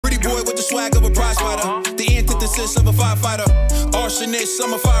swag of a prize fighter. The antithesis of a firefighter. Arsonist,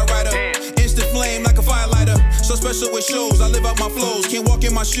 I'm a fire rider. Instant flame like a firelighter. So special with shows, I live out my flows. Can't walk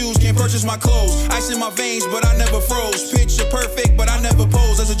in my shoes, can't purchase my clothes. Ice in my veins, but I never froze. Picture perfect, but I never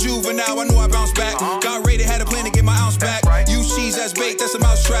pose. As a juvenile, I knew I bounced back. Got rated, had a plan to get my ounce back. Use cheese as bait, that's a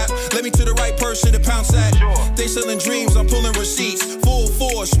mousetrap. Let me to the right person to pounce at. They selling dreams, I'm pulling receipts. Full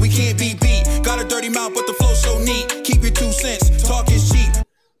force, we can't be beat. Got a dirty mouth, but the flow so neat. Keep your 2 cents, talk is cheap.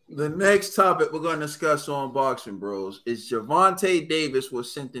 The next topic we're going to discuss on Boxing Bros is Gervonta Davis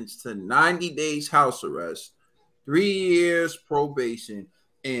was sentenced to 90 days house arrest, 3 years probation,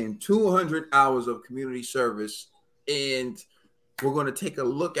 and 200 hours of community service. And we're going to take a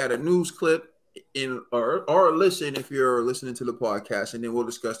look at a news clip or listen if you're listening to the podcast, and then we'll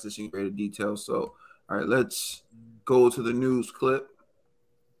discuss this in greater detail. So, all right, let's go to the news clip.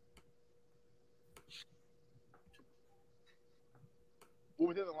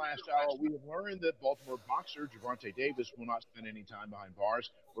 Within the last hour, we have learned that Baltimore boxer Gervonta Davis will not spend any time behind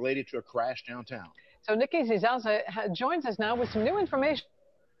bars related to a crash downtown. So Nikki Zizaza joins us now with some new information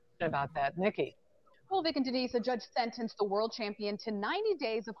about that. Nikki. Well, Vic and Denise, a judge sentenced the world champion to 90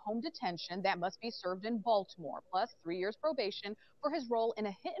 days of home detention that must be served in Baltimore, plus 3 years probation for his role in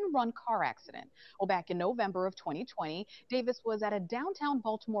a hit-and-run car accident. Well, back in November of 2020, Davis was at a downtown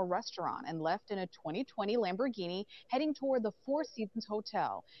Baltimore restaurant and left in a 2020 Lamborghini heading toward the Four Seasons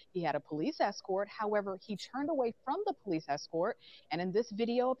Hotel. He had a police escort. However, he turned away from the police escort, and in this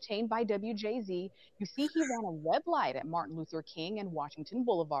video obtained by WJZ, you see he ran a red light at Martin Luther King and Washington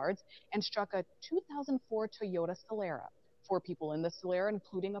Boulevards and struck a 2004 Toyota Celera. 4 people in the Celera,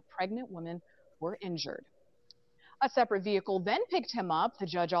 including a pregnant woman, were injured. A separate vehicle then picked him up. The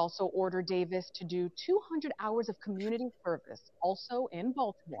judge also ordered Davis to do 200 hours of community service, also in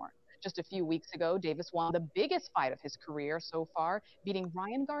Baltimore. Just a few weeks ago, Davis won the biggest fight of his career so far, beating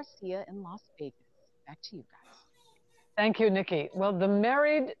Ryan Garcia in Las Vegas. Back to you guys. Thank you, Nikki. Well, the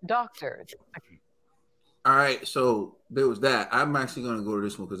married doctor. All right, so there was that. I'm actually going to go to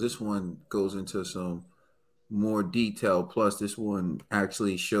this one because this one goes into some more detail. Plus, this one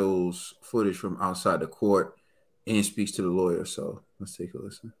actually shows footage from outside the court and speaks to the lawyer. So let's take a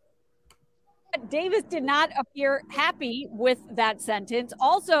listen. Davis did not appear happy with that sentence.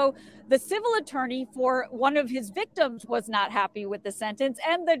 Also, the civil attorney for one of his victims was not happy with the sentence,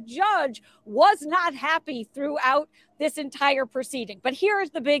 and the judge was not happy throughout this entire proceeding. But here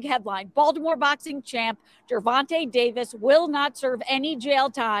is the big headline. Baltimore boxing champ Gervonta Davis will not serve any jail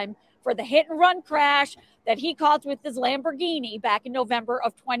time for the hit-and-run crash that he caused with his Lamborghini back in November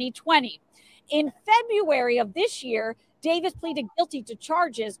of 2020. In February of this year, Davis pleaded guilty to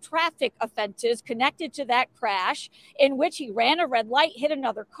traffic offenses connected to that crash in which he ran a red light, hit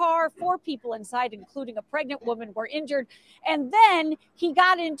another car, 4 people inside, including a pregnant woman, were injured. And then he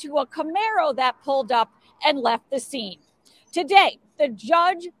got into a Camaro that pulled up and left the scene. Today, the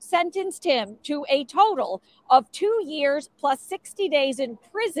judge sentenced him to a total of 2 years plus 60 days in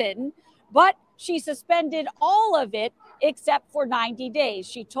prison, but she suspended all of it except for 90 days.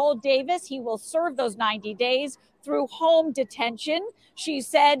 She told Davis he will serve those 90 days through home detention. She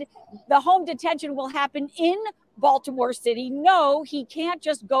said the home detention will happen in Baltimore City. No, he can't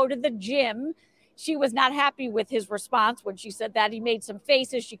just go to the gym. She was not happy with his response when she said that. He made some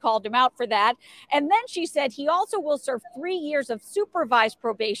faces. She called him out for that. And then she said he also will serve 3 years of supervised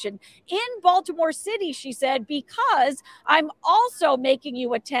probation in Baltimore City, she said, because I'm also making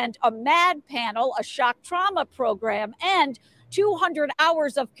you attend a MAD panel, a shock trauma program, and 200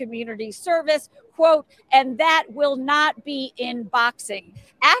 hours of community service, quote, and that will not be in boxing.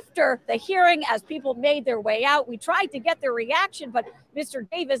 After the hearing, as people made their way out, we tried to get their reaction, but Mr.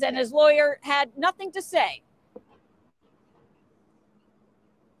 Davis and his lawyer had nothing to say.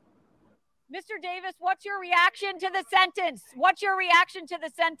 Mr. Davis, what's your reaction to the sentence? What's your reaction to the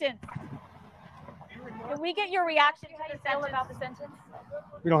sentence? Can we get your reaction to the sentence? About the sentence?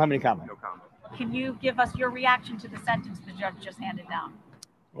 We don't have any comment. No comment. Can you give us your reaction to the sentence the judge just handed down?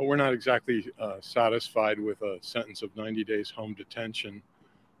 Well, we're not exactly satisfied with a sentence of 90 days home detention.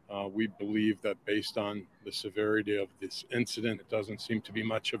 We believe that based on the severity of this incident, it doesn't seem to be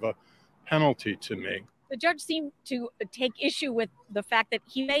much of a penalty to me. The judge seemed to take issue with the fact that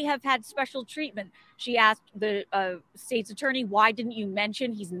he may have had special treatment. She asked the state's attorney, why didn't you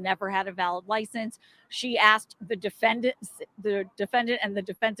mention he's never had a valid license? She asked the defendant and the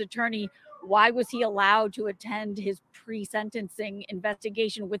defense attorney, why was he allowed to attend his pre-sentencing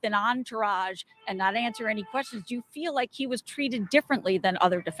investigation with an entourage and not answer any questions? Do you feel like he was treated differently than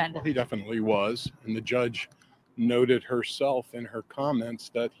other defendants? Well, he definitely was. And the judge noted herself in her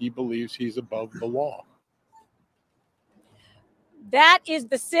comments that he believes he's above the law. That is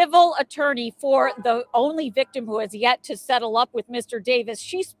the civil attorney for the only victim who has yet to settle up with Mr. Davis.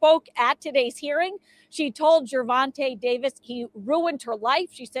 She spoke at today's hearing. She told Gervonta Davis he ruined her life.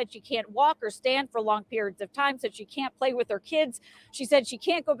 She said she can't walk or stand for long periods of time, said she can't play with her kids. She said she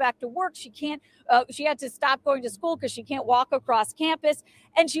can't go back to work. She had to stop going to school because she can't walk across campus.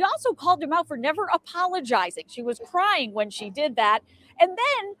 And she also called him out for never apologizing. She was crying when she did that. And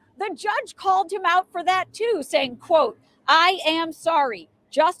then the judge called him out for that too, saying, quote, "I am sorry."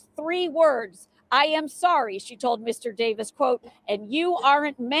 Just 3 words. "I am sorry," she told Mr. Davis, quote, "and you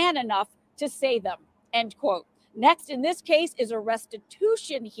aren't man enough to say them," end quote. Next in this case is a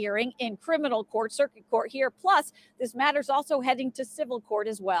restitution hearing in criminal court, circuit court here. Plus, this matter's also heading to civil court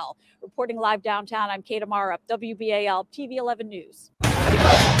as well. Reporting live downtown, I'm Kate Amara, WBAL TV 11 News.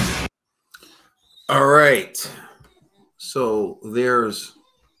 All right. So there's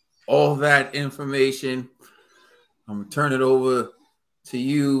all that information. I'm going to turn it over to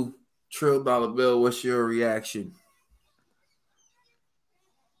you, Trill Dollar Bill. What's your reaction?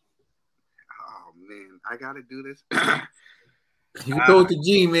 Oh, man. I got to do this. You can throw it to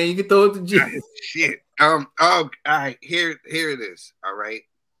G, man. You can throw it to G. Shit. Oh, all right. Here it is. All right.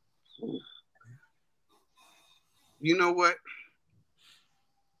 You know what?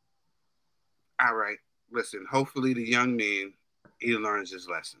 All right. Listen, hopefully the young man, he learns his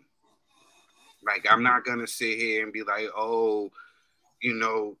lesson. Like, I'm not going to sit here and be like, oh, you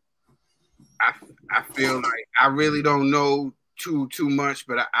know, I feel like I really don't know too much,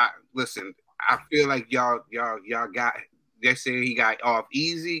 but I listen, I feel like y'all got, they're saying he got off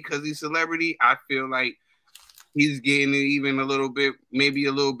easy because he's celebrity. I feel like he's getting it even a little bit, maybe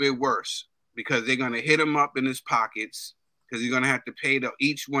a little bit worse, because they're going to hit him up in his pockets because he's going to have to pay to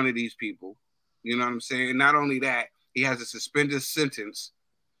each one of these people. You know what I'm saying? Not only that, he has a suspended sentence,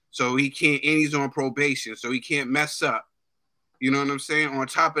 so he can't, and he's on probation, so he can't mess up. You know what I'm saying? On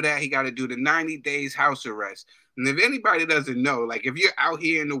top of that, he got to do the 90 days house arrest. And if anybody doesn't know, like if you're out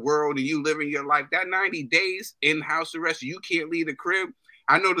here in the world and you living your life, that 90 days in house arrest, you can't leave the crib.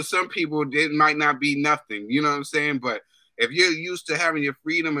 I know to some people it might not be nothing, you know what I'm saying? But if you're used to having your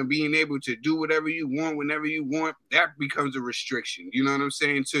freedom and being able to do whatever you want, whenever you want, that becomes a restriction. You know what I'm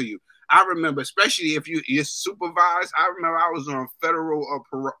saying to you? I remember, especially if you're supervised, I remember I was on federal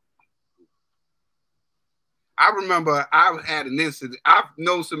parole. I remember I had an incident. I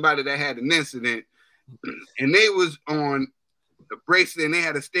know somebody that had an incident, and they was on the bracelet, and they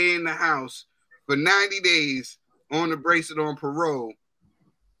had to stay in the house for 90 days on the bracelet on parole.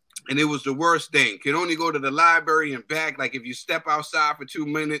 And it was the worst thing. Could only go to the library and back. Like if you step outside for 2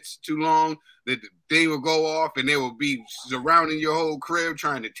 minutes too long, the thing will go off and they will be surrounding your whole crib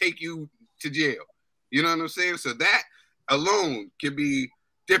trying to take you to jail. You know what I'm saying? So that alone can be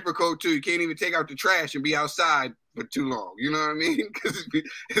difficult too. You can't even take out the trash and be outside for too long. You know what I mean? Because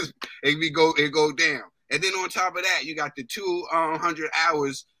it go down. And then on top of that, you got the 200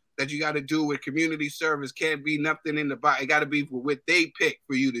 hours that you got to do with community service. Can't be nothing in the body. It got to be for what they pick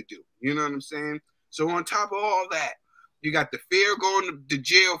for you to do. You know what I'm saying? So on top of all that, you got the fear going to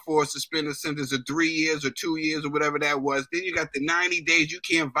jail for a suspended sentence of 3 years or 2 years or whatever that was. Then you got the 90 days. You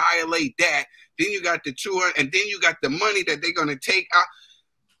can't violate that. Then you got the 200, and then you got the money that they're going to take out.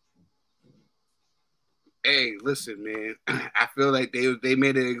 Hey, listen, man, I feel like they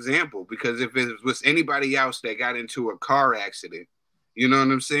made an example, because if it was anybody else that got into a car accident, you know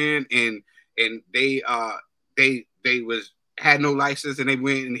what I'm saying, and they had no license and they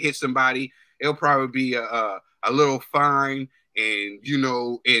went and hit somebody, it'll probably be a little fine, and you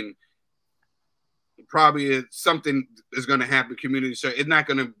know, and probably something is going to happen community. So it's not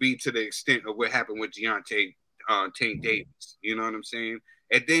going to be to the extent of what happened with Gervonta Davis. You know what I'm saying?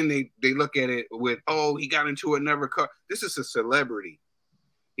 And then they look at it with, oh, he got into another car. This is a celebrity.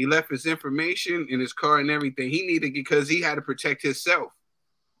 He left his information in his car and everything. He needed, because he had to protect himself.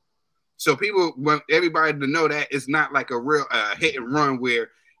 So people want everybody to know that it's not like a real hit and run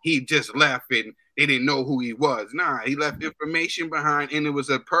where he just left and they didn't know who he was. Nah, he left information behind, and it was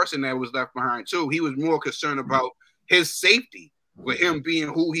a person that was left behind too. He was more concerned about his safety with him being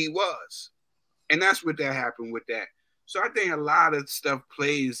who he was. And that's what that happened with that. So I think a lot of stuff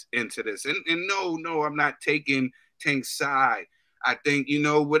plays into this. And no, I'm not taking Tank's side. I think, you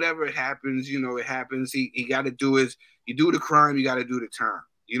know, whatever happens, you know, it happens. He got to do his, you do the crime, you got to do the time.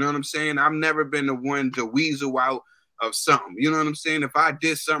 You know what I'm saying? I've never been the one to weasel out of something. You know what I'm saying? If I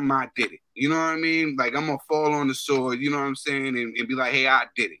did something, I did it. You know what I mean? Like, I'm going to fall on the sword, you know what I'm saying? And be like, hey, I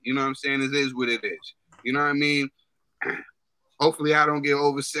did it. You know what I'm saying? It is what it is. You know what I mean? Hopefully I don't get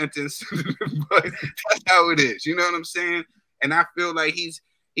over sentenced, but that's how it is. You know what I'm saying? And I feel like he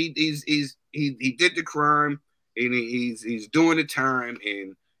did the crime. and he's doing the time,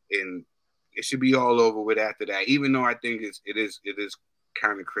 and it should be all over with after that. Even though I think it is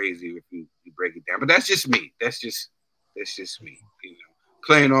kind of crazy if you break it down, but that's just me. That's just me. You know,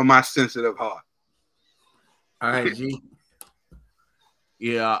 playing on my sensitive heart. All right, G.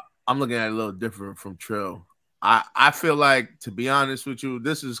 Yeah, I'm looking at it a little different from Trill. I feel like, to be honest with you,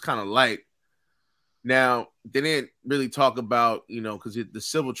 this is kind of light. Now, they didn't really talk about, you know, because the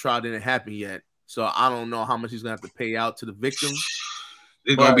civil trial didn't happen yet. So I don't know how much he's going to have to pay out to the victim.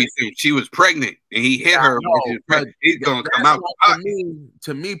 It's going to be saying she was pregnant and he hit her. He's going to come out.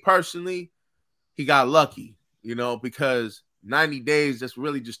 To me personally, he got lucky, you know, because 90 days, that's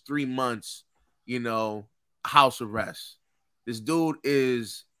really just 3 months, you know, house arrest. This dude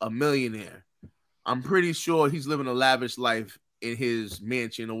is a millionaire. I'm pretty sure he's living a lavish life in his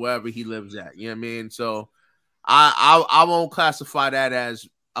mansion or wherever he lives at. You know what I mean? So I won't classify that as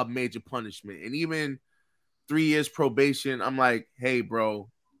a major punishment. And even 3 years probation, I'm like, hey, bro,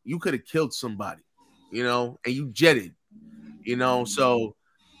 you could have killed somebody, you know, and you jetted, you know. So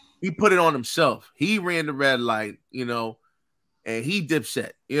he put it on himself. He ran the red light, you know, and he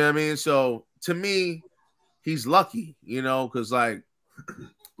dipset. You know what I mean? So to me, he's lucky, you know, because, like,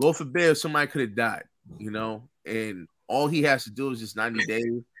 Lord forbid somebody could have died, you know, and all he has to do is just 90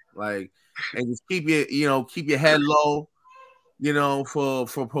 days, like, and just keep your head low, you know, for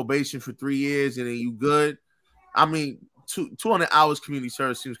probation for 3 years, and then you good. I mean, 200 hours community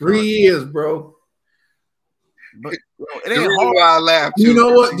service seems 3 years, bro. But it ain't hard. I laugh too. You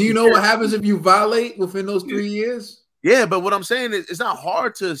know what? Do you know what happens if you violate within those 3 years? Yeah, but what I'm saying is, it's not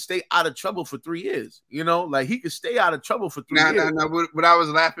hard to stay out of trouble for 3 years. You know, like, he could stay out of trouble for 3 years. No. What I was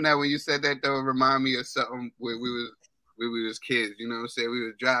laughing at when you said that, though, remind me of something where we was kids. You know what I'm saying? We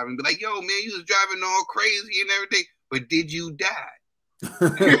was driving, be like, "Yo, man, you was driving all crazy and everything, but did you die?"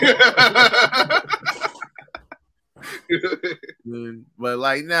 But,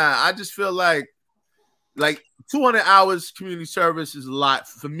 like, nah, I just feel like 200 hours community service is a lot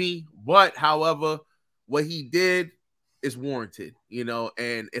for me. But, however, what he did is warranted, you know.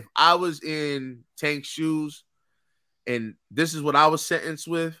 And if I was in Tank's shoes and this is what I was sentenced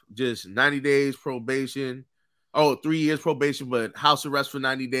with, just 90 days probation, 3 years probation, but house arrest for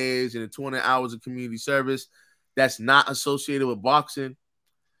 90 days and 200 hours of community service that's not associated with boxing,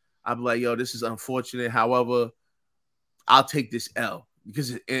 I'd be like, yo, this is unfortunate. However, I'll take this L,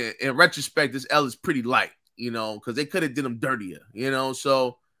 because in retrospect, this L is pretty light, you know, because they could have did him dirtier, you know.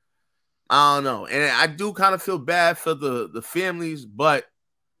 So I don't know. And I do kind of feel bad for the families, but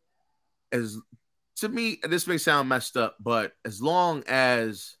to me, this may sound messed up, but as long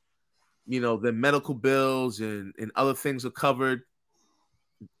as, you know, the medical bills and other things are covered,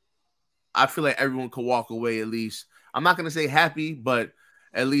 I feel like everyone could walk away at least. I'm not going to say happy, but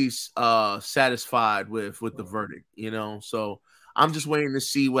at least satisfied with the verdict, you know. So I'm just waiting to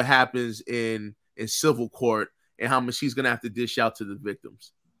see what happens in civil court and how much he's going to have to dish out to the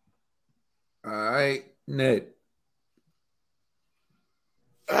victims. All right, Ned.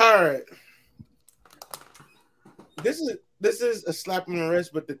 All right. This is a slap on the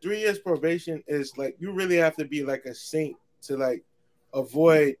wrist, but the 3 years probation is like, you really have to be like a saint to like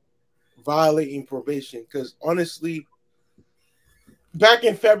avoid violating probation. Because honestly, back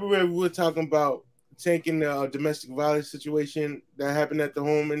in February, we were talking about taking the domestic violence situation that happened at the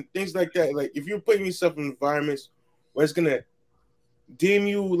home and things like that. Like, if you're putting yourself in environments where it's gonna deem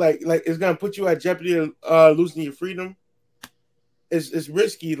you like it's gonna put you at jeopardy of losing your freedom, it's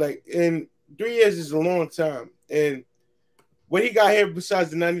risky. Like, and 3 years is a long time. And what he got here, besides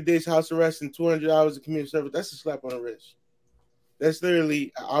the 90 days house arrest and 200 hours of community service, that's a slap on the wrist. That's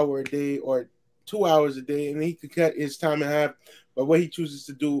literally an hour a day or 2 hours a day, and he could cut his time in half by what he chooses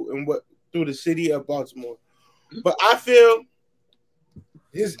to do and what through the city of Baltimore. But I feel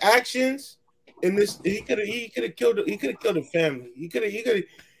his actions in this, he could have killed a family. He could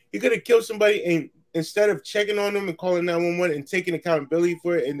have killed somebody, and instead of checking on them and calling 911 and taking accountability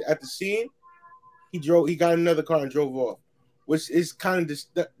for it, and at the scene, he got another car and drove off, which is kind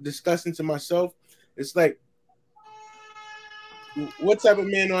of disgusting to myself. It's like, what type of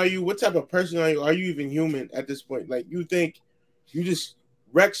man are you? What type of person are you? Are you even human at this point? Like, you think you just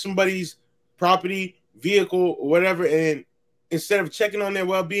wreck somebody's property, vehicle, or whatever, and instead of checking on their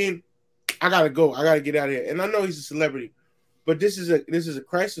well-being, I gotta go. I gotta get out of here. And I know he's a celebrity, but this is a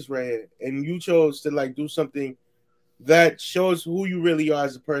crisis right here. And you chose to like do something that shows who you really are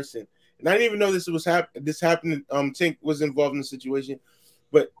as a person. And I didn't even know this happened. Tank was involved in the situation,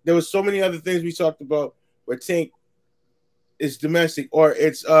 but there was so many other things we talked about where Tank is domestic or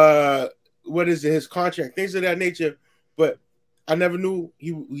it's what is it, his contract, things of that nature. But I never knew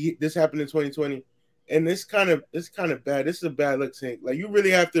this happened in 2020, and it's kind of bad. This is a bad look, Tank. Like you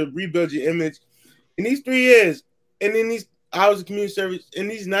really have to rebuild your image in these 3 years, and in these hours of community service, in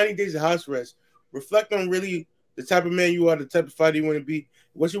these 90 days of house arrest. Reflect on really the type of man you are, the type of fighter you want to be,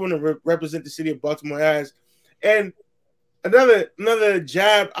 what you want to represent the city of Baltimore as. And another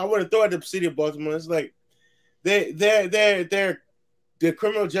jab I want to throw at the city of Baltimore is like their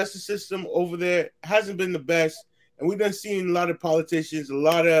criminal justice system over there hasn't been the best. And we've been seeing a lot of politicians, a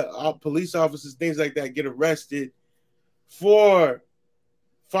lot of police officers, things like that get arrested for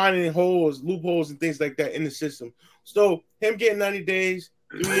finding loopholes, and things like that in the system. So him getting 90 days,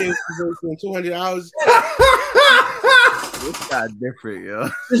 3 years, 200 hours. It's not different, yo.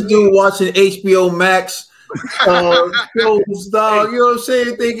 This dude watching HBO Max shows, dog. You know what I'm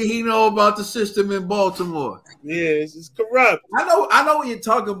saying? Thinking he know about the system in Baltimore. Yeah, it's corrupt. I know what you're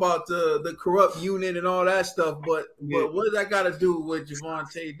talking about, the corrupt unit and all that stuff, but what does that got to do with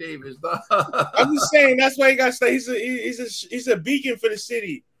Javonte Davis, dog? I'm just saying that's why he got to stay. He's a beacon for the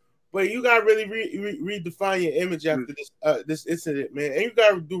city. But you gotta really redefine your image after this incident, man. And you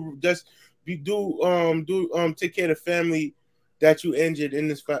gotta take care of the family that you injured in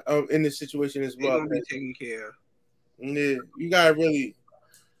this situation as well. Be taken care of. Yeah,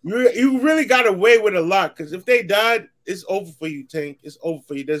 you really got away with a lot, because if they died, it's over for you, Tank. It's over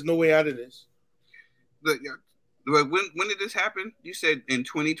for you. There's no way out of this. Look, when did this happen? You said in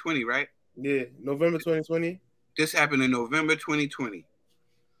 2020, right? Yeah, November 2020. This happened in November 2020.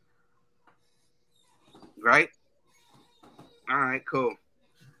 Right? All right, cool.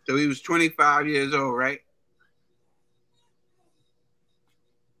 So he was 25 years old, right?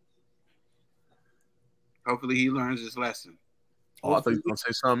 Hopefully he learns his lesson. Oh, I thought you were gonna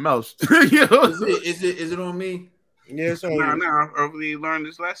say something else. Is it on me? Yeah, it's on No. you. Hopefully he learned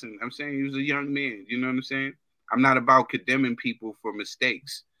his lesson. I'm saying he was a young man. You know what I'm saying? I'm not about condemning people for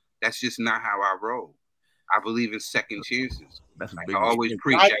mistakes. That's just not how I roll. I believe in second chances. That's like I always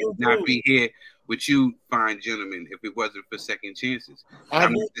preach. I would not be here with you, fine gentlemen, if it wasn't for second chances.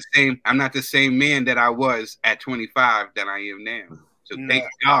 I'm not the same man that I was at 25 that I am now. So thank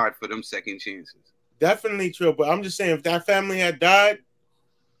God for them second chances. Definitely true, but I'm just saying, if that family had died,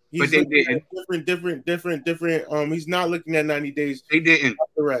 but they didn't. Different. He's not looking at 90 days. They didn't.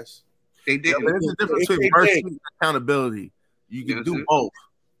 The rest. They didn't. Yeah, there's a difference between mercy and accountability. You can do both.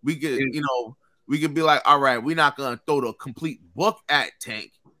 We could, we could be like, all right, we're not gonna throw the complete book at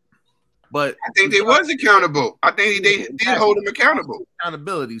Tank, but I think they was accountable. I think they did hold him accountable.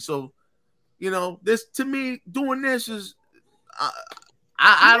 Accountability. So, this to me, doing this is,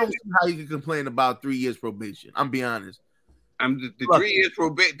 I don't see how you can complain about 3 years probation. I'm being honest. The 3 years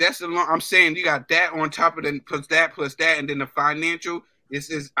probation. That's the long. I'm saying you got that on top of plus that, and then the financial.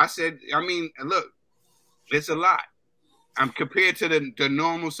 Look, it's a lot. I'm compared to the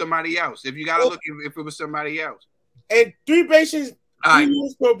normal somebody else. If you gotta look if it was somebody else. And 3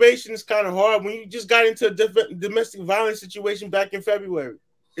 years probation is kind of hard when you just got into a different domestic violence situation back in February.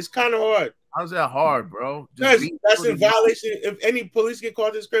 It's kind of hard. How's that hard, bro? That's in violation. If any police get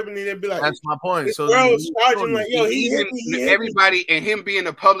caught discriminating, they'd be like, "That's my point." So, charging like, "Yo, he hit me." Everybody and him being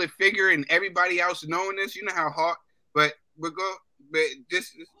a public figure and everybody else knowing this, you know how hard. But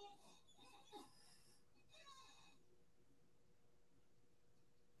this.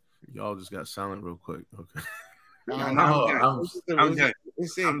 Y'all just got silent real quick. Okay. I'm done.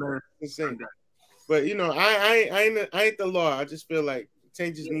 Insane. But I ain't the law. I just feel like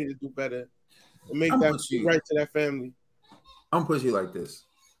Tank just need to do better and make that right to that family. I'm putting you like this.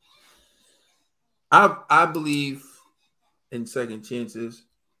 I believe in second chances.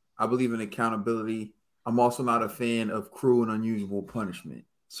 I believe in accountability. I'm also not a fan of cruel and unusual punishment.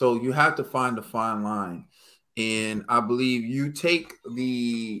 So you have to find a fine line. And I believe you take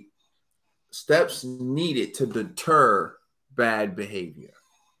the steps needed to deter bad behavior,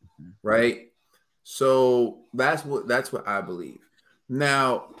 right? So that's what I believe.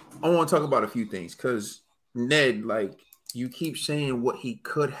 Now, I want to talk about a few things because Ned, like, you keep saying what he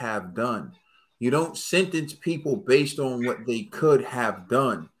could have done. You don't sentence people based on what they could have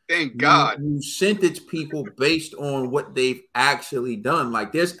done. Thank God. You sentence people based on what they've actually done.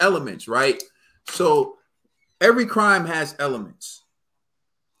 Like, there's elements, right? So every crime has elements,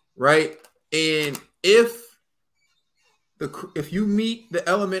 right? And if you meet the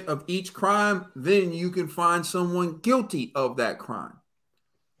element of each crime, then you can find someone guilty of that crime.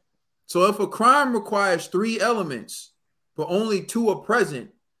 So if a crime requires 3 elements, but only 2 are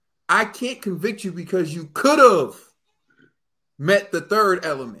present, I can't convict you because you could have met the 3rd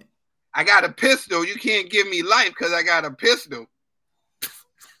element. I got a pistol. You can't give me life because I got a pistol.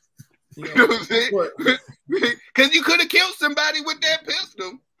 You know what I'm saying? Because you could have killed somebody with that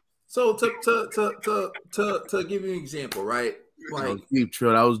pistol. So to give you an example, right? That was Like deep,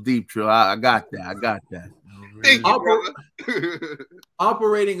 Trill. That was deep, Trill. I got that. Thank you, brother.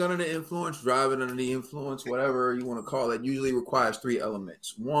 Operating under the influence, driving under the influence, whatever you want to call it, usually requires 3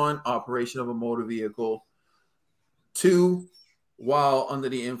 elements. 1, operation of a motor vehicle. 2, while under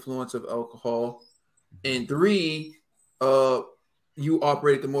the influence of alcohol. And 3, you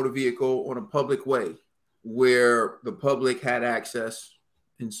operate the motor vehicle on a public way where the public had access.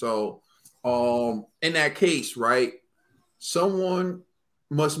 And so in that case, right, someone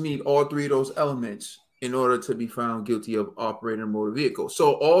must meet all 3 of those elements in order to be found guilty of operating a motor vehicle.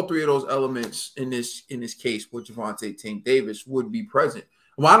 So all 3 of those elements in this case with Gervonta Tank Davis would be present.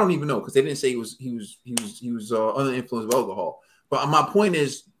 Well, I don't even know because they didn't say he was under the influence of alcohol. But my point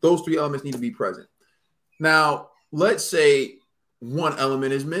is those 3 elements need to be present. Now, let's say one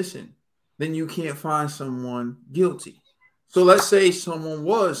element is missing, then you can't find someone guilty. So let's say someone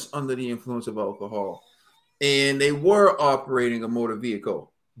was under the influence of alcohol and they were operating a motor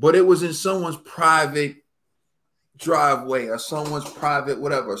vehicle, but it was in someone's private driveway or someone's private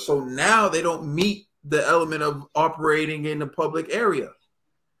whatever. So now they don't meet the element of operating in the public area.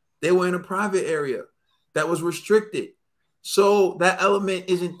 They were in a private area that was restricted. So that element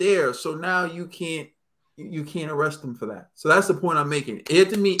isn't there. So now you can't arrest them for that. So that's the point I'm making. You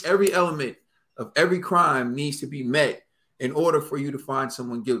have to meet every element of every crime needs to be met in order for you to find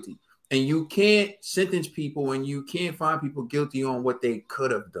someone guilty. And you can't sentence people and you can't find people guilty on what they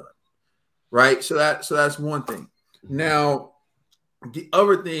could have done. Right? So that's one thing. Now, the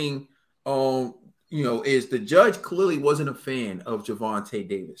other thing is the judge clearly wasn't a fan of Gervonta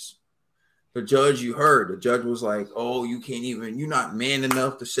Davis. The judge, the judge was like, oh, you're not man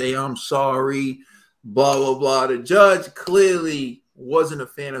enough to say I'm sorry, blah, blah, blah. The judge clearly wasn't a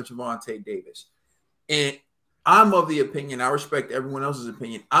fan of Gervonta Davis. And I'm of the opinion, I respect everyone else's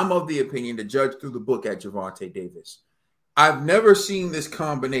opinion. I'm of the opinion the judge threw the book at Gervonta Davis. I've never seen this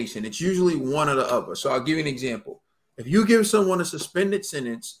combination. It's usually one or the other. So I'll give you an example. If you give someone a suspended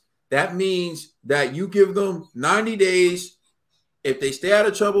sentence, that means that you give them 90 days. If they stay out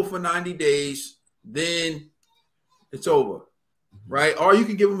of trouble for 90 days, then it's over, right? Or you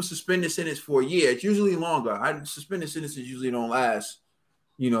can give them a suspended sentence for a year. It's usually longer. Suspended sentences usually don't last,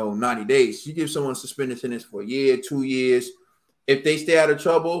 90 days. You give someone a suspended sentence for a year, 2 years. If they stay out of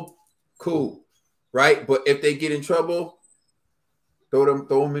trouble, cool, right? But if they get in trouble, throw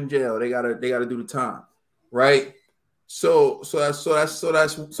them in jail. They gotta do the time, right? So that's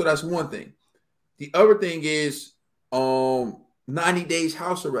one thing. The other thing is 90 days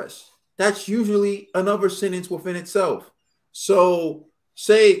house arrest. That's usually another sentence within itself. So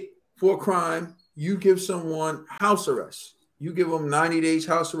say for a crime, you give someone house arrest. You give them 90 days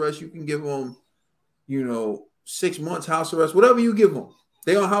house arrest. You can give them, 6 months house arrest, whatever you give them.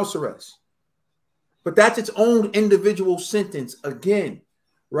 They on house arrest. But that's its own individual sentence again,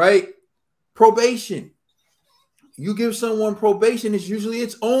 right? Probation. You give someone probation, it's usually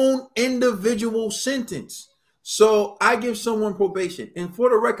its own individual sentence. So I give someone probation. And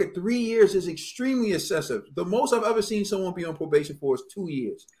for the record, 3 years is extremely excessive. The most I've ever seen someone be on probation for is 2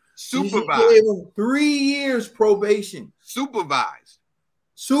 years. Supervised. 3 years probation. Supervised,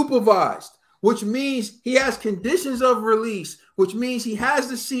 which means he has conditions of release, which means he has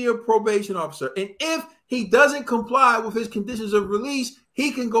to see a probation officer. And if he doesn't comply with his conditions of release,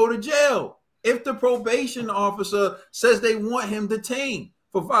 he can go to jail. If the probation officer says they want him detained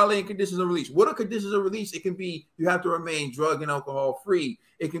for violating conditions of release. What are conditions of release? It can be you have to remain drug and alcohol free.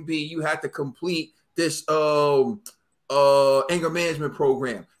 It can be you have to complete this anger management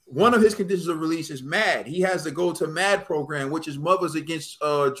program. One of his conditions of release is MAD. He has to go to MAD program, which is Mothers Against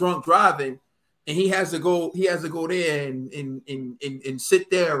Drunk Driving, and he has to go there and sit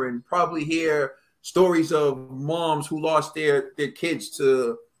there and probably hear stories of moms who lost their kids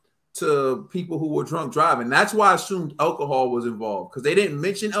to people who were drunk driving. That's why I assumed alcohol was involved, because they didn't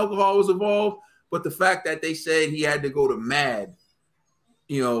mention alcohol was involved, but the fact that they said he had to go to MAD,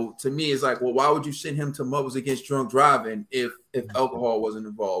 to me is like, well, why would you send him to Mothers Against Drunk Driving if alcohol wasn't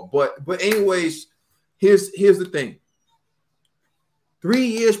involved? But anyways, here's the thing. 3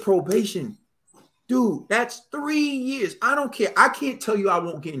 years probation. Dude, that's 3 years. I don't care. I can't tell you I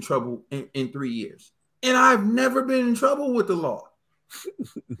won't get in trouble in 3 years. And I've never been in trouble with the law.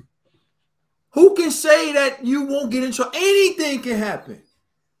 Who can say that you won't get in trouble? Anything can happen.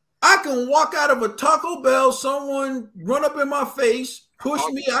 I can walk out of a Taco Bell, someone run up in my face, push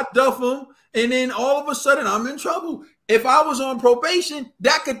me, I duff them, and then all of a sudden I'm in trouble. If I was on probation,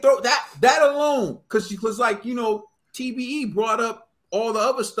 that could throw that alone, because like, TBE brought up all the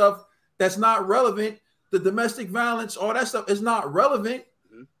other stuff that's not relevant. The domestic violence, all that stuff is not relevant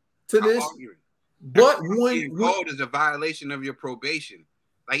to this. Arguing. But getting called is a violation of your probation.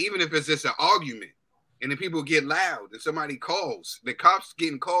 Like, even if it's just an argument and then people get loud and somebody calls, the cops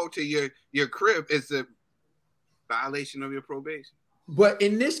getting called to your crib is a violation of your probation. But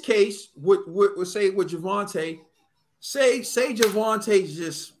in this case, what say with Javante, say Javante's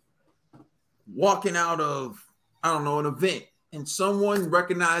just walking out of, I don't know, an event, and someone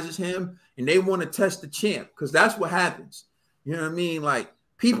recognizes him and they want to test the champ, because that's what happens. You know what I mean? Like,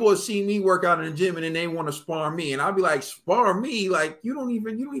 people will see me work out in the gym and then they want to spar me, and I'll be like, spar me? Like, you don't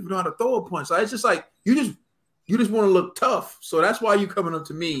even know how to throw a punch. Like, it's just like you just want to look tough. So that's why you coming up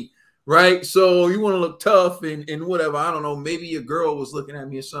to me, right? So you want to look tough and whatever. I don't know. Maybe your girl was looking at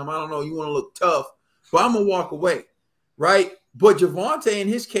me or something. I don't know. You want to look tough, but I'm gonna walk away, right? But Javante, in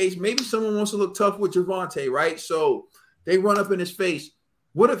his case, maybe someone wants to look tough with Javante, right? So they run up in his face.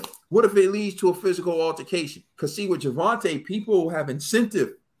 What if it leads to a physical altercation? Because see, with Javante, people have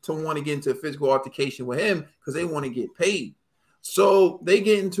incentive to want to get into a physical altercation with him because they want to get paid. So they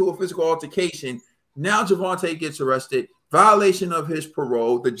get into a physical altercation. Now Javante gets arrested, violation of his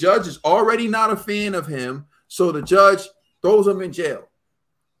parole. The judge is already not a fan of him, so the judge throws him in jail.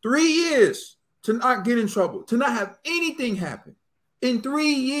 3 years to not get in trouble, to not have anything happen. In 3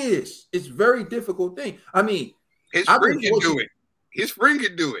 years, it's a very difficult thing. I mean, his friend can do it. His friend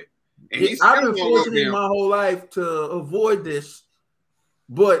can do it. And I've been fortunate my whole life to avoid this,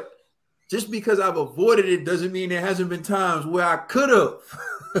 but just because I've avoided it doesn't mean there hasn't been times where I could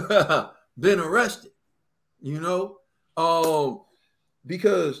have been arrested, you know?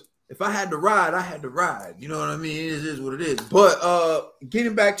 Because if I had to ride, I had to ride. You know what I mean? It is what it is. But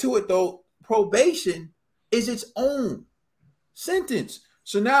getting back to it, though, probation is its own sentence.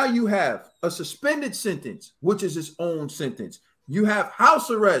 So now you have a suspended sentence, which is its own sentence. You have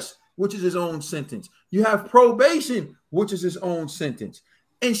house arrest, which is its own sentence. You have probation, which is its own sentence.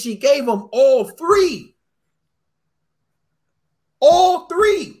 And she gave them all three. All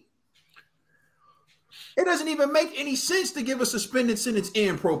three. It doesn't even make any sense to give a suspended sentence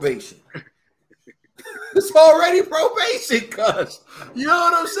and probation. It's already probation, cuz. You know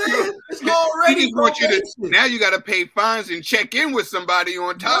what I'm saying? It's already probation. Now you got to pay fines and check in with somebody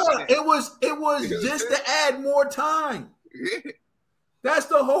on top of that. It was just to add more time. Yeah. That's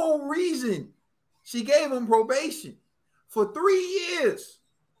the whole reason she gave him probation for 3 years.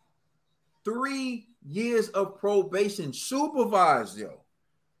 3 years of probation, supervised, yo.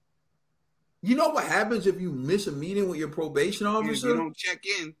 You know what happens if you miss a meeting with your probation officer? You don't check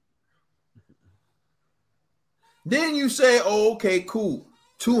in. Then you say, oh, okay, cool.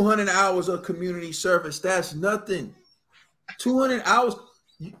 200 hours of community service. That's nothing. 200 hours,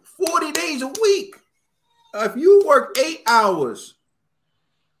 40 days a week. If you work 8 hours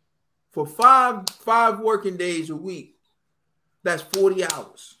for five working days a week, that's 40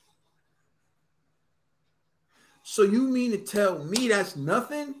 hours. So you mean to tell me that's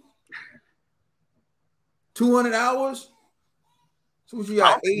nothing? 200 hours? So what you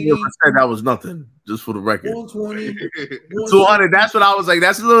got, 80? Said that was nothing, just for the record. 120. 200, that's what I was like.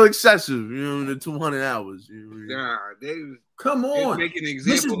 That's a little excessive, you know, the 200 hours. Nah, come on. Making an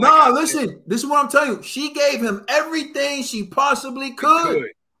This is, example. listen. This is what I'm telling you. She gave him everything she possibly could.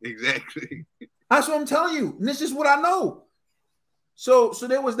 Exactly. That's what I'm telling you. And this is what I know. So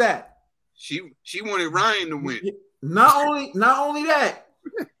there was that. She wanted Ryan to win. Not only that,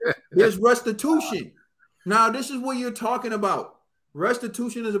 there's restitution. Now, this is what you're talking about.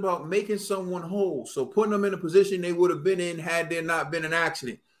 Restitution is about making someone whole. So putting them in a position they would have been in had there not been an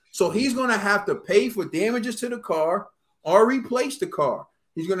accident. So he's going to have to pay for damages to the car or replace the car.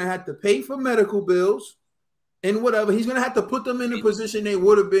 He's going to have to pay for medical bills and whatever. He's going to have to put them in the position they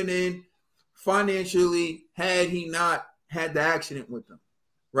would have been in financially had he not had the accident with them,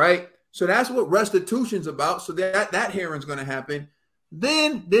 right? So that's what restitution's about. So that hearing's going to happen.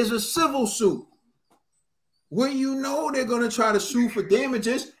 Then there's a civil suit where you know they're going to try to sue for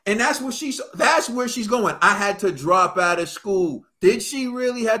damages, and that's where she's going. I had to drop out of school. Did she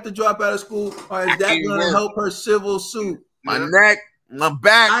really have to drop out of school, or is that going to help her civil suit? My neck, my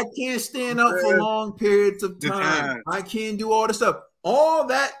back. I can't stand up for long periods of time. I can't do all this stuff. All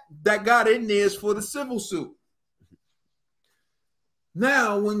that got in there is for the civil suit.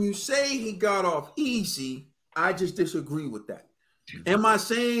 Now, when you say he got off easy, I just disagree with that. Am I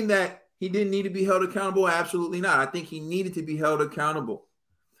saying that he didn't need to be held accountable? Absolutely not. I think he needed to be held accountable.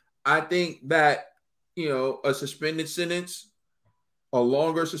 I think that, a suspended sentence, a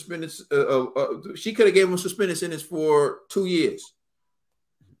longer suspended, she could have gave him a suspended sentence for 2 years.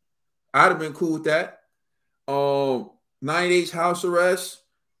 I'd have been cool with that. 9 days house arrest,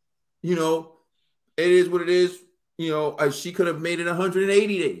 it is what it is. You know, she could have made it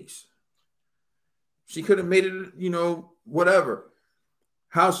 180 days. She could have made it, you know, whatever.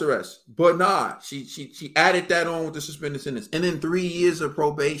 House arrest. But nah, she added that on with the suspended sentence. And then 3 years of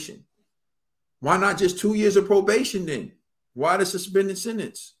probation. Why not just 2 years of probation then? Why the suspended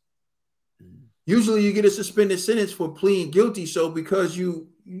sentence? Usually you get a suspended sentence for pleading guilty. So because you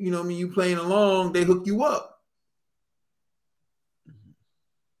know, I mean, you playing along, they hook you up.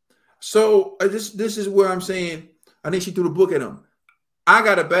 So this is where I'm saying, I think she threw the book at him. I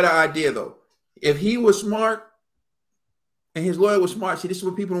got a better idea though. If he was smart and his lawyer was smart, see, this is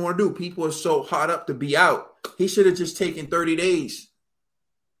what people don't want to do. People are so hot up to be out. He should have just taken 30 days.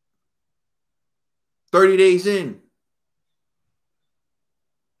 30 days in.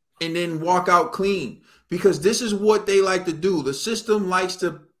 And then walk out clean. Because this is what they like to do. The system likes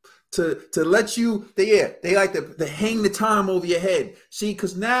to let you, they like to hang the time over your head. See,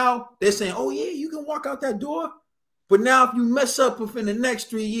 because now they're saying, oh yeah, you can walk out that door. But now if you mess up within the next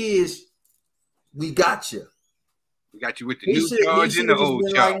 3 years, we got you. We got you with the new charge and the old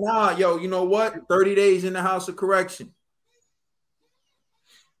charge. Like, nah, yo, you know what? 30 days in the house of correction.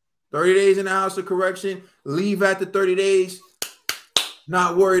 30 days in the house of correction. Leave after 30 days.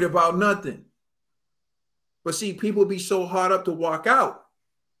 Not worried about nothing. But see, people be so hard up to walk out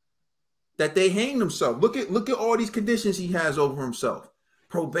that they hang themselves. Look at all these conditions he has over himself.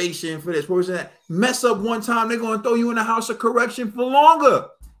 Probation for this, probation for that. Mess up one time, they're going to throw you in the house of correction for longer.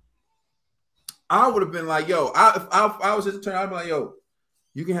 I would have been like, yo, if I was his attorney, I'd be like, yo,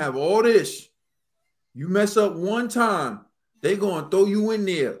 you can have all this. You mess up one time, they're going to throw you in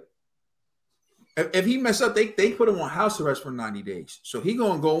there. If he mess up, they put him on house arrest for 90 days. So he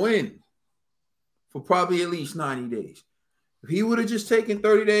going to go in for probably at least 90 days. If he would have just taken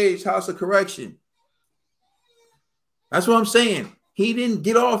 30 days house of correction, that's what I'm saying. He didn't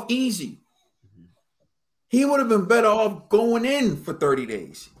get off easy. He would have been better off going in for 30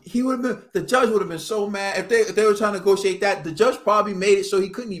 days. He would have been, the judge would have been so mad. If they were trying to negotiate that, the judge probably made it so he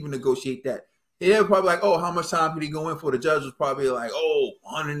couldn't even negotiate that. They were probably like, oh, how much time could he go in for? The judge was probably like, oh,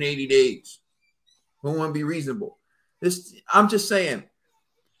 180 days. We want to be reasonable. I'm just saying,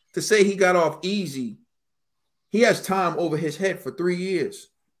 to say he got off easy, he has time over his head for 3 years.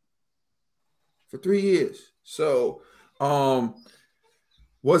 For 3 years. So,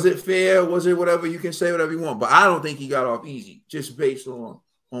 was it fair? Was it whatever? You can say whatever you want, but I don't think he got off easy, just based on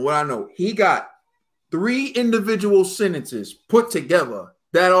what I know. He got 3 individual sentences put together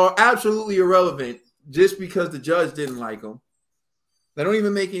that are absolutely irrelevant just because the judge didn't like them. They don't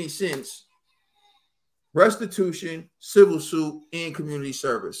even make any sense. Restitution, civil suit, and community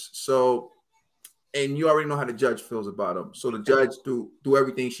service. So, and you already know how the judge feels about him. So the judge do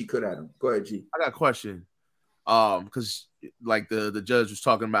everything she could at him. Go ahead, G. I got a question. Because like the judge was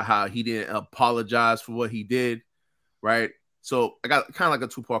talking about how he didn't apologize for what he did, right? So I got kind of like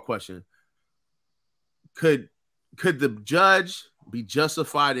a 2-part question. Could the judge be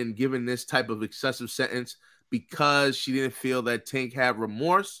justified in giving this type of excessive sentence because she didn't feel that Tank had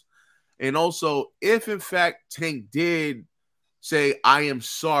remorse? And also, if in fact Tank did say, I am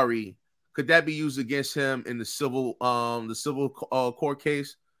sorry, could that be used against him in the civil court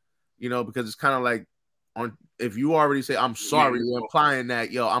case? You know, because it's kind of like, if you already say I'm sorry, you're implying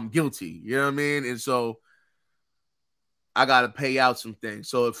that, yo, I'm guilty. You know what I mean? And so I got to pay out some things.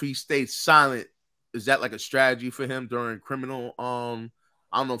 So if he stays silent, is that like a strategy for him during criminal? I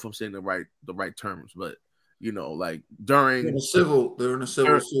don't know if I'm saying the right terms, but you know, like during a civil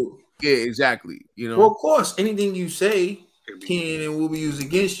suit. Yeah, exactly. You know, well, of course, anything you say can and will be used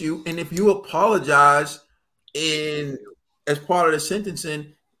against you. And if you apologize as part of the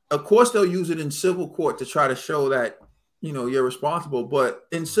sentencing, of course they'll use it in civil court to try to show that, you know, you're responsible. But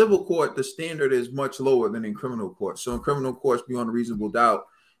in civil court, the standard is much lower than in criminal court. So in criminal courts, beyond a reasonable doubt.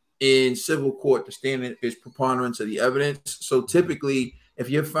 In civil court, the standard is preponderance of the evidence. So typically,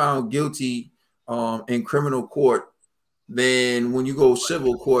 if you're found guilty in criminal court, then when you go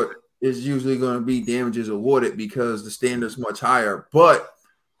civil court, it's usually going to be damages awarded because the standard is much higher. But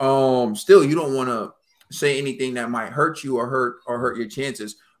still, you don't want to say anything that might hurt you or hurt your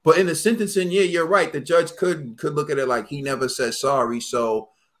chances. But in the sentencing, yeah, you're right. The judge could look at it like he never said sorry, so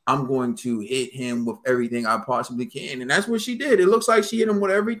I'm going to hit him with everything I possibly can. And that's what she did. It looks like she hit him with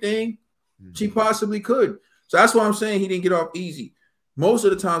everything she possibly could. So that's why I'm saying he didn't get off easy. Most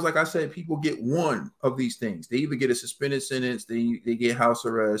of the times, like I said, people get one of these things. They either get a suspended sentence, they get house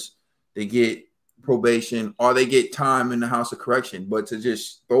arrest, they get probation, or they get time in the house of correction. But to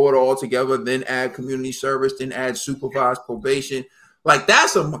just throw it all together, then add community service, then add supervised probation, like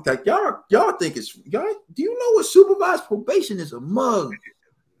that's like y'all think it's y'all. Do you know what supervised probation is? A mug.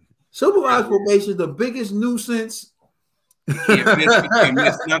 Supervised probation is the biggest nuisance You can't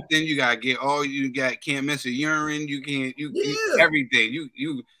miss nothing. You gotta get can't miss a urine. You can't everything.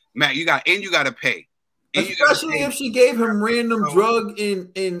 You Matt, you gotta pay. And especially if she gave him random drug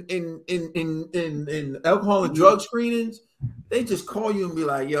in alcohol and drug screenings, they just call you and be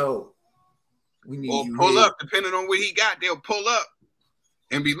like, "Yo, we need you." Pull here. up, depending on what he got, they'll pull up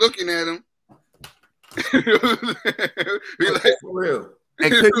and be looking at him. Be like, for real.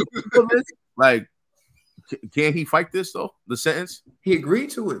 Like, can't he fight this though? The sentence? He agreed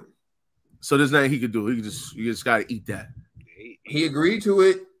to it. So there's nothing he could do. You just gotta eat that. He agreed to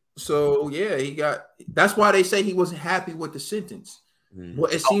it. So yeah, that's why they say he wasn't happy with the sentence.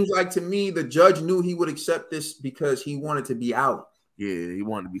 Well, it seems like to me the judge knew he would accept this because he wanted to be out. Yeah, he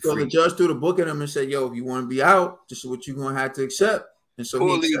wanted to be so free. The judge threw the book at him and said, "Yo, if you want to be out, this is what you're gonna have to accept." And so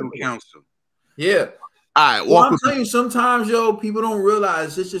poor legal counsel. Yeah. All right. Well, I'm telling you, sometimes, people don't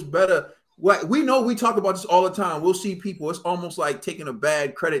realize it's just better. What we know, we talk about this all the time. We'll see people. It's almost like taking a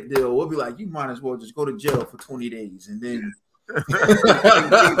bad credit deal. We'll be like, you might as well just go to jail for 20 days and then come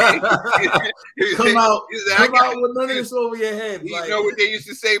out with none of this over your head. You know what they used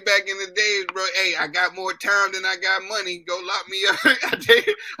to say back in the days, bro? Hey, I got more time than I got money. Go lock me up.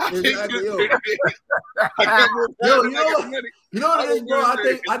 You know what it is, bro?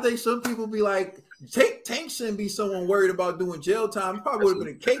 I think some people be like, Tank shouldn't be someone worried about doing jail time. He probably would have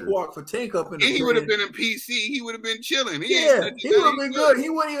been a cakewalk for Tank up in the he would have been in PC. He would have been chilling. He would have been good. He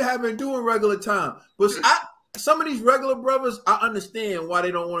wouldn't even have been doing regular time. But some of these regular brothers, I understand why they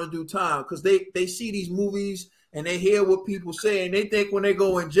don't want to do time because they see these movies and they hear what people say and they think when they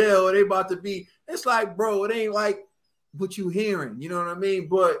go in jail they about to be. It's like, bro, it ain't like what you hearing. You know what I mean?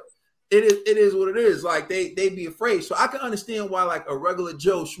 But it is what it is. Like they be afraid. So I can understand why like a regular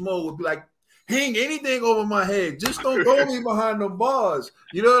Joe Schmo would be like, hang anything over my head. Just don't throw me behind the bars.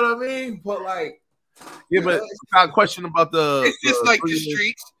 You know what I mean? But like, yeah, but I got a question about the. It's just like the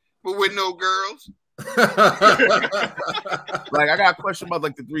streets, but with no girls. Like I got a question about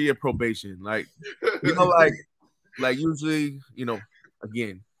like the 3-year probation. Like, like usually,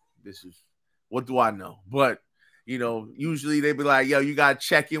 again, this is what do I know? But usually they be like, yo, you gotta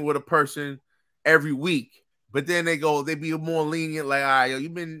check in with a person every week. But then they be more lenient, like, all right, yo,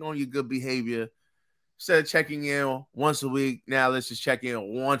 you've been on your good behavior. Instead of checking in once a week, now let's just check in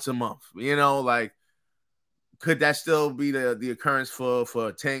once a month. Like, could that still be the occurrence for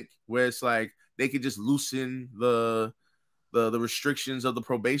a Tank, where it's like they could just loosen the restrictions of the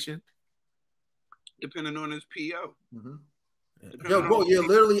probation? Depending on his PO. Mm-hmm. Yo, bro, you're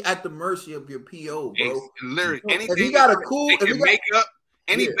literally at the mercy of your PO, bro. Literally, anything. If he got makeup,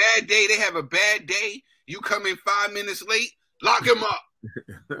 any bad day, they have a bad day. You come in 5 minutes late, lock him up.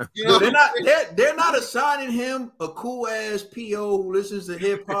 They're not assigning him a cool ass PO who listens to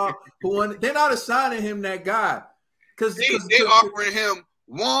hip hop. They're not assigning him that guy because they're offering him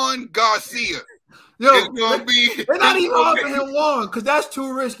Juan Garcia. Yo, they're not even offering him Juan because that's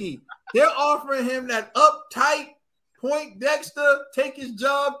too risky. They're offering him that uptight Point Dexter, take his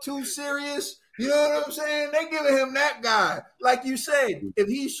job too serious. You know what I'm saying? They giving him that guy. Like you said, if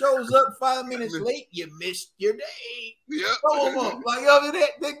he shows up 5 minutes late, you missed your day. Yep. Throw him up. Like, yo, they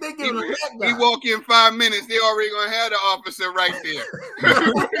giving him that guy. He walk in 5 minutes, they already gonna have the officer right there.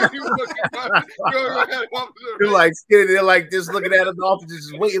 They're like just looking at the officer,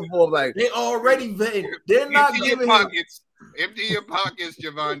 just waiting for him. Like, they already vetting. They're not giving him. Empty your pockets,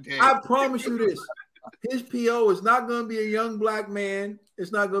 Javante. I promise you this. His PO is not going to be a young black man.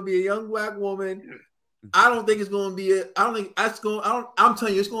 It's not going to be a young black woman. I don't think it's going to be I'm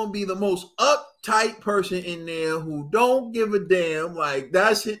telling you, it's going to be the most uptight person in there who don't give a damn. Like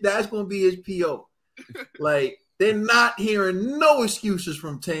that's going to be his PO. Like they're not hearing no excuses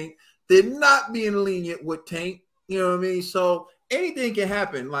from Tank. They're not being lenient with Tank. You know what I mean? So anything can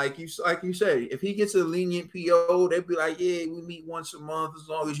happen. Like you said, if he gets a lenient PO, they'd be like, yeah, we meet once a month as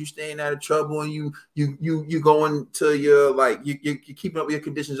long as you staying out of trouble and you going to your you're keeping up with your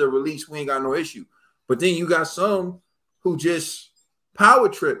conditions of release. We ain't got no issue. But then you got some who just power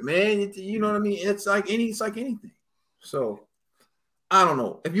trip, man. You know what I mean? It's like anything. So I don't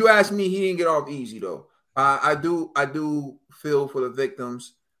know. If you ask me, he didn't get off easy though. I do feel for the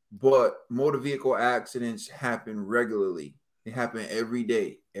victims, but motor vehicle accidents happen regularly. They happen every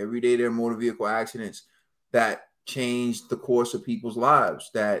day. Every day there are motor vehicle accidents that change the course of people's lives,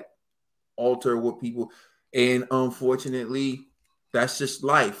 that alter what people, and unfortunately, that's just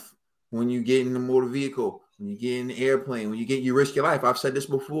life. When you get in the motor vehicle, when you get in the airplane, when you risk your life. I've said this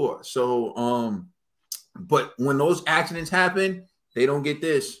before. So, but when those accidents happen, they don't get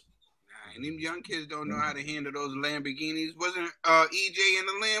this. And them young kids don't know how to handle those Lamborghinis. Wasn't EJ in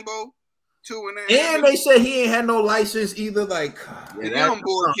the Lambo? 2.5. And they said he ain't had no license either. Like, the young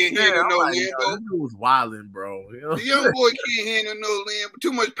boy can't handle no like, Lambo. He was wilding, bro. You know? The young boy can't handle no Lambo.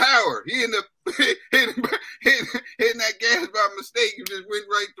 Too much power. He ended up hitting that gas by mistake. He just went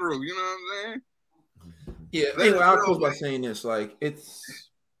right through. You know what I'm saying? Yeah. Anyway, I'll close by saying this. Like, it's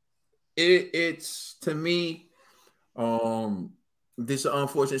to me, this is an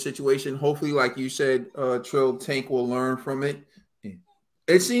unfortunate situation. Hopefully, like you said, Trill, Tank will learn from it.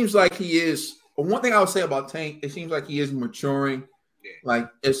 It seems like he is. One thing I would say about Tank, it seems like he is maturing. Yeah. Like,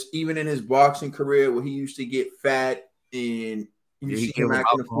 it's even in his boxing career where he used to get fat and you see him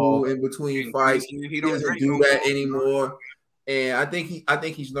acting a fool in between fights. He doesn't do that anymore. And I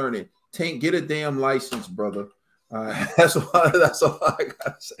think he's learning. Tank, get a damn license, brother. That's all I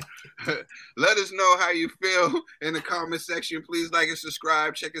gotta say. Let us know how you feel in the comment section. Please like and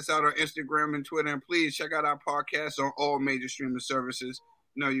subscribe. Check us out on Instagram and Twitter. And please check out our podcast on all major streaming services.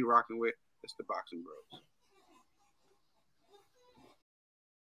 You know you rocking with. It's the Boxing Bros.